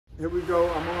here we go.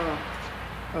 I'm on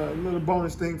a little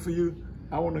bonus thing for you.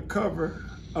 I want to cover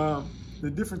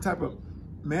the different type of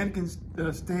mannequin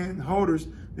stand holders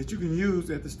that you can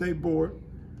use at the state board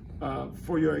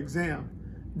for your exam.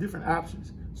 Different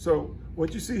options. So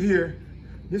what you see here,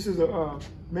 this is a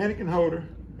mannequin holder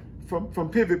from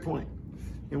Pivot Point.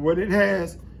 And what it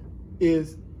has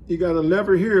is you got a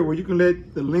lever here where you can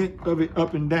let the length of it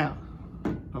up and down,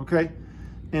 okay?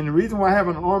 And the reason why I have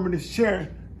an arm in this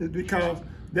chair is because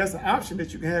that's an option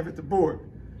that you can have at the board.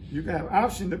 You can have an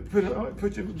option to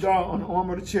put your jaw on the arm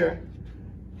of the chair,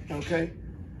 okay?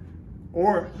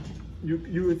 Or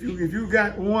if you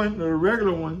got one of the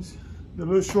regular ones, the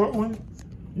little short one,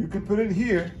 you can put it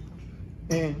here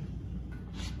and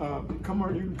you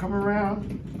can come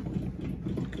around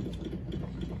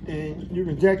and you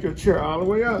can jack your chair all the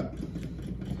way up.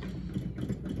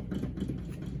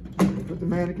 Put the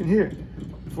mannequin here.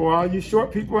 For all you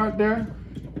short people out there,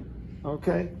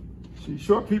 okay? So you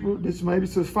short people, this maybe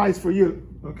suffice for you,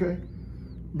 okay?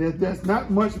 That's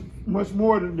not much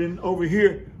more than over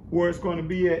here where it's going to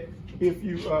be at if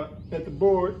you at the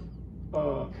board,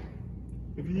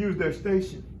 if you use their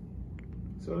station.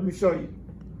 So let me show you.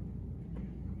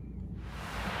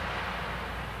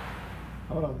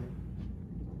 Hold on.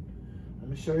 Let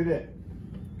me show you that,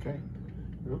 okay?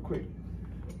 Real quick.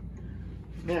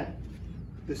 Now,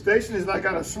 the station is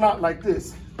got a slot like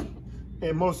this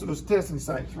in most of those testing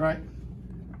sites, right?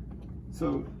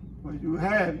 So what you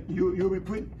have, you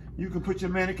can put your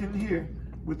mannequin here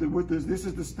with this. This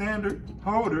is the standard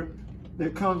holder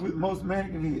that comes with most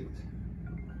mannequin heads.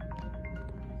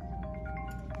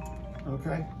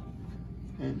 Okay,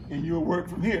 and you'll work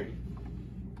from here.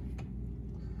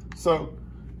 So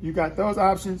you got those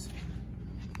options,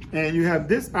 and you have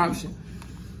this option.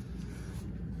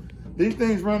 These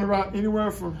things run around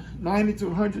anywhere from $90 to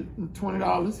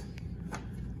 $120.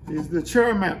 Is the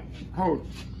chair mount holder.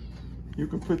 You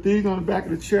can put these on the back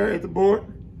of the chair at the board.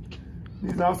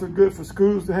 These are also good for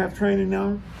schools to have training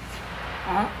on.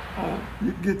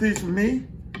 You can get these from me.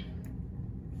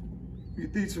 You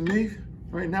get these from me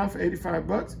right now for 85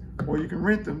 bucks, or you can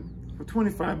rent them for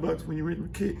 25 bucks when you rent them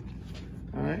a kit.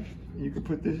 All right, and you can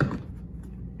put this,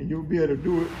 and you'll be able to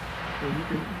do it. And you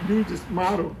can use this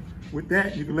model with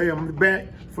that. You can lay them on the back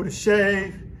for the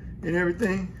shave and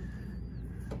everything.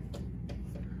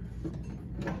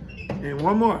 And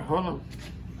one more, hold on.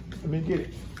 Let me get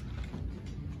it.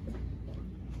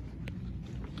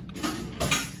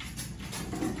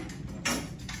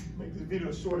 Make this video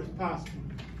as short as possible.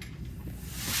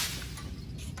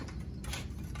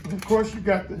 And of course you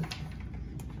got the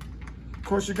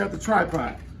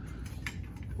tripod,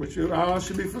 which you all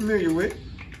should be familiar with.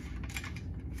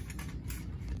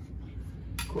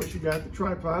 Of course you got the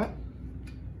tripod.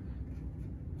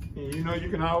 And you know you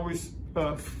can always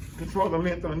control the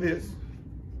length on this.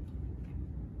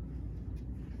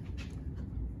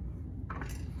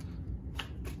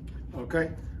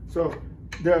 Okay, so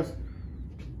there's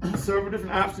several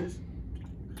different options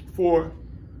for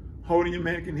holding your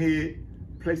mannequin head,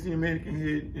 placing your mannequin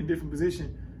head in different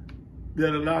positions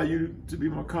that allow you to be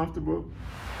more comfortable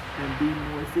and be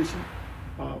more efficient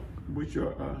with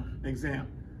your exam.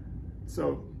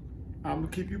 So I'm gonna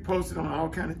keep you posted on all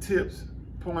kind of tips,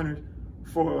 pointers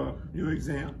for your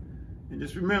exam. And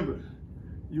just remember,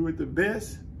 you're with the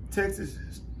best Texas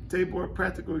State Board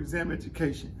Practical Exam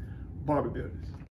Education, Barber Builders.